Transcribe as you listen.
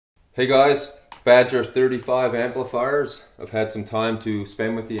Hey guys, Badger 35 amplifiers. I've had some time to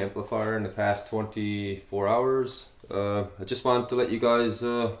spend with the amplifier in the past 24 hours. I just wanted to let you guys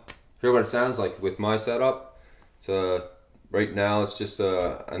hear what it sounds like with my setup. Right now it's just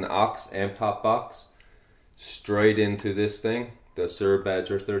an aux amp top box straight into this thing, the SUHR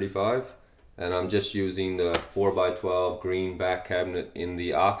Badger 35, and I'm just using the 4x12 green back cabinet in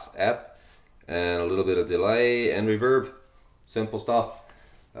the aux app and a little bit of delay and reverb. Simple stuff.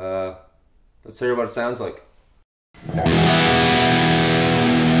 Let's hear what it sounds like.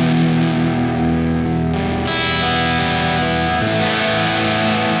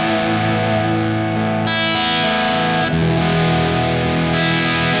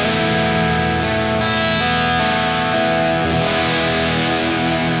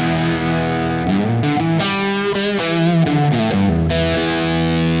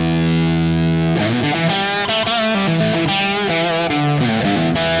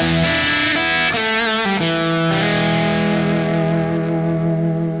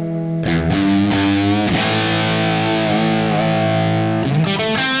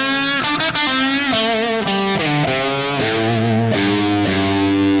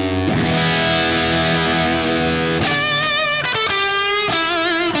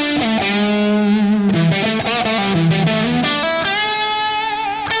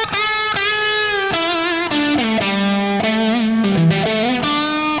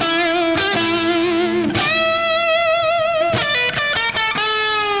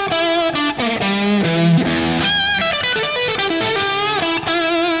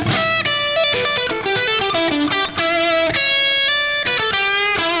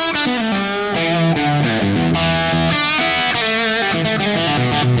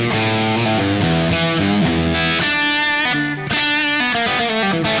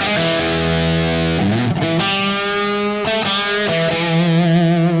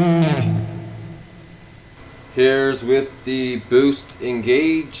 Here's with the boost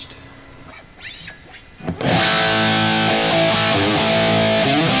engaged.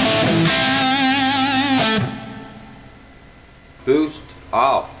 Boost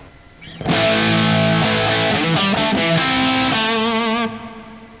off.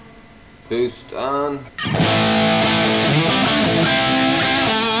 Boost on.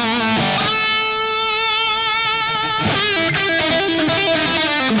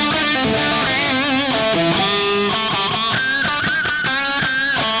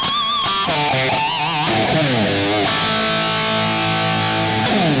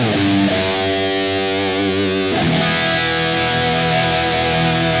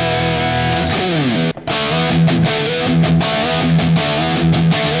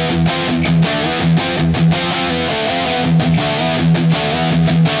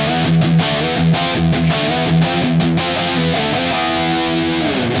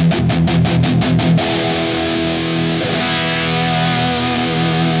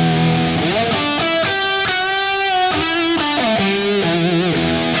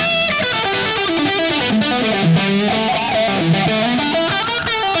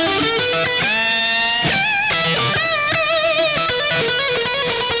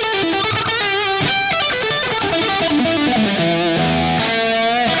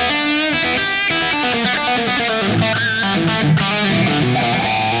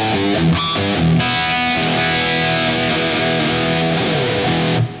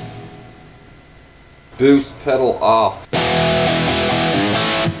 Boost pedal off.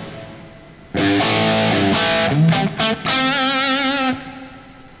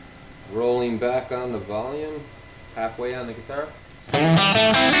 Rolling back on the volume, halfway on the guitar.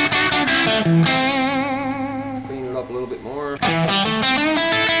 Clean it up a little bit more.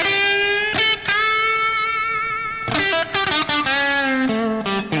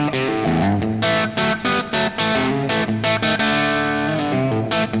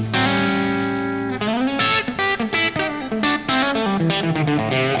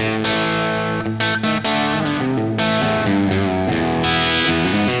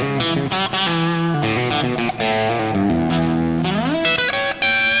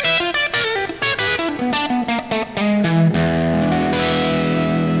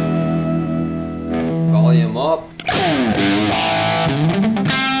 Volume up.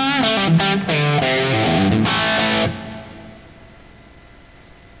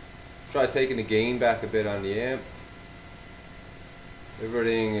 Try taking the gain back a bit on the amp.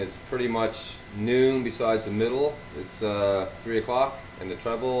 Everything is pretty much noon besides the middle. It's 3 o'clock, and the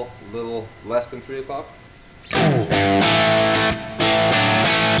treble a little less than 3 o'clock.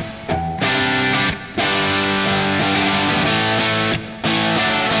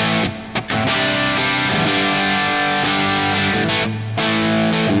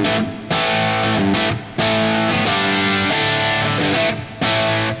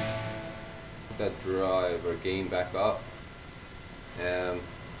 back up.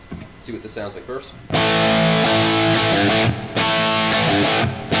 See what this sounds like first.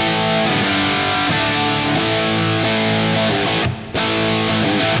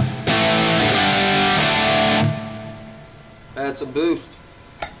 Add some boost.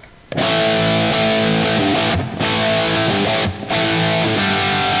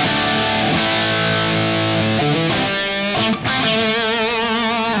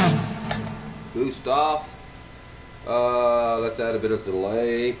 Boost off. Let's add a bit of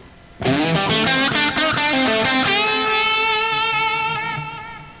delay.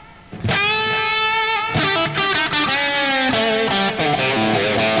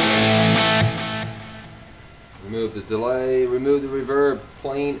 Remove the delay, remove the reverb,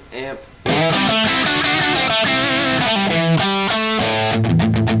 plain amp.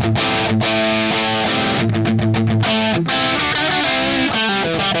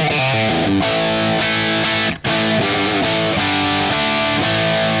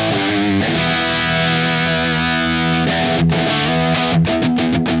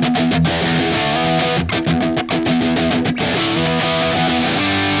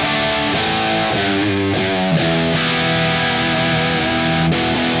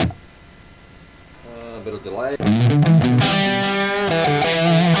 A bit of delay.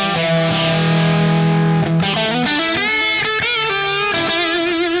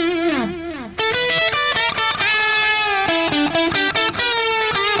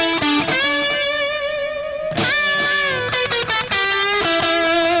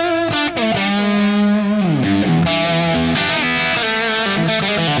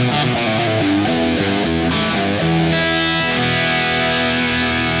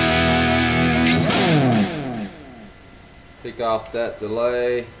 Take off that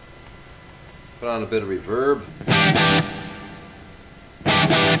delay, put on a bit of reverb.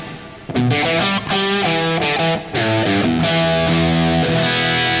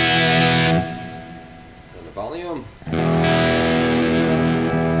 And the volume.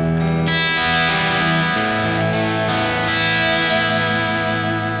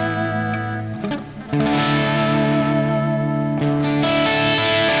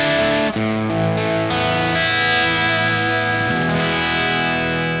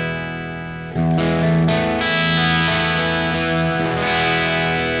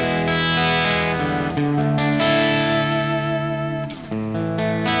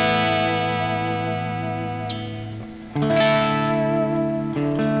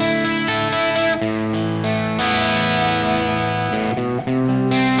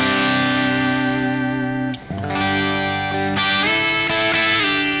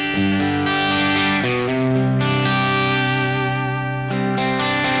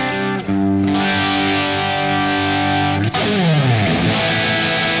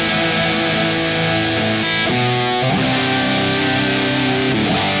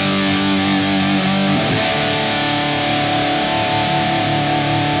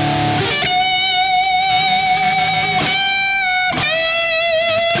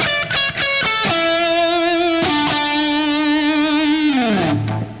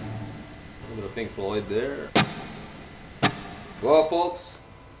 There. Well, folks,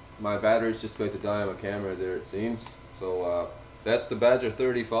 my battery's just about to die on my camera there, it seems. So that's the Badger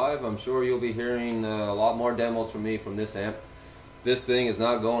 35. I'm sure you'll be hearing a lot more demos from me from this amp. This thing is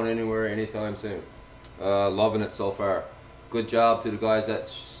not going anywhere anytime soon. Loving it so far. Good job to the guys at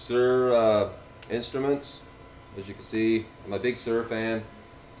SUHR Instruments. As you can see, I'm a big SUHR fan.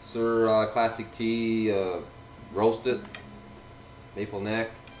 SUHR Classic T Roasted Maple Neck.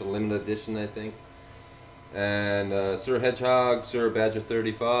 It's a limited edition, I think. And SUHR Hedgehog, SUHR Badger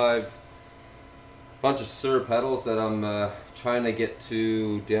 35. Bunch of SUHR pedals that I'm trying to get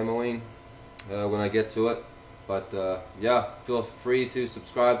to demoing when I get to it. But yeah, feel free to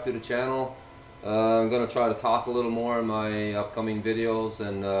subscribe to the channel. I'm going to try to talk a little more in my upcoming videos,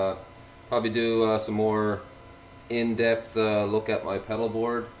 and probably do some more in-depth look at my pedal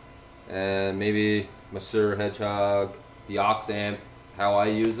board, and maybe my SUHR Hedgehog, the aux amp, how I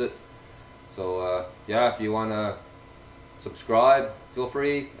use it. So yeah, if you want to subscribe, feel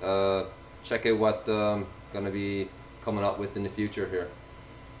free. Check out what I'm going to be coming up with in the future here.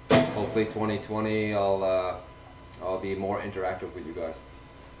 Hopefully 2020 I'll be more interactive with you guys.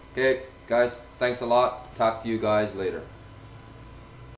 Okay guys, thanks a lot. Talk to you guys later.